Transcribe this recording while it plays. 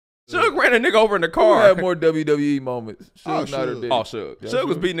Suge ran a nigga over in the Who car. had more WWE moments? Oh, Suge Knight or Suge. Diddy? Oh, Suge. Yeah, Suge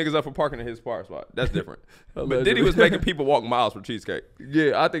was beating niggas up for parking in his parking spot. That's different. But Allegedly. Diddy was making people walk miles for cheesecake.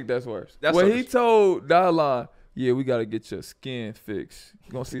 Yeah, I think that's worse. That's when so he dis- told Dylan, yeah, we got to get your skin fixed.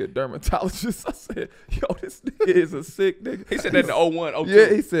 You going to see a dermatologist? I said, yo, this nigga is a sick nigga. He said that in the 01, 02. Yeah,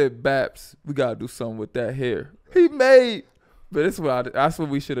 he said, Baps, we got to do something with that hair. He made, but that's what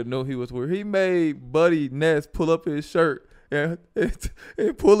we should have known he was weird. He made Buddy Ness pull up his shirt and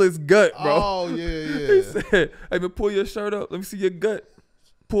pull his gut, bro. Oh, yeah, He yeah. said, hey, man, pull your shirt up. Let me see your gut.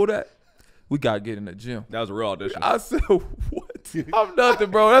 Pull that. We got to get in the gym. That was a real audition. I said, what? I'm nothing,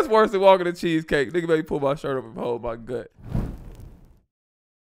 bro. That's worse than walking to cheesecake. Nigga made me pull my shirt up and hold my gut.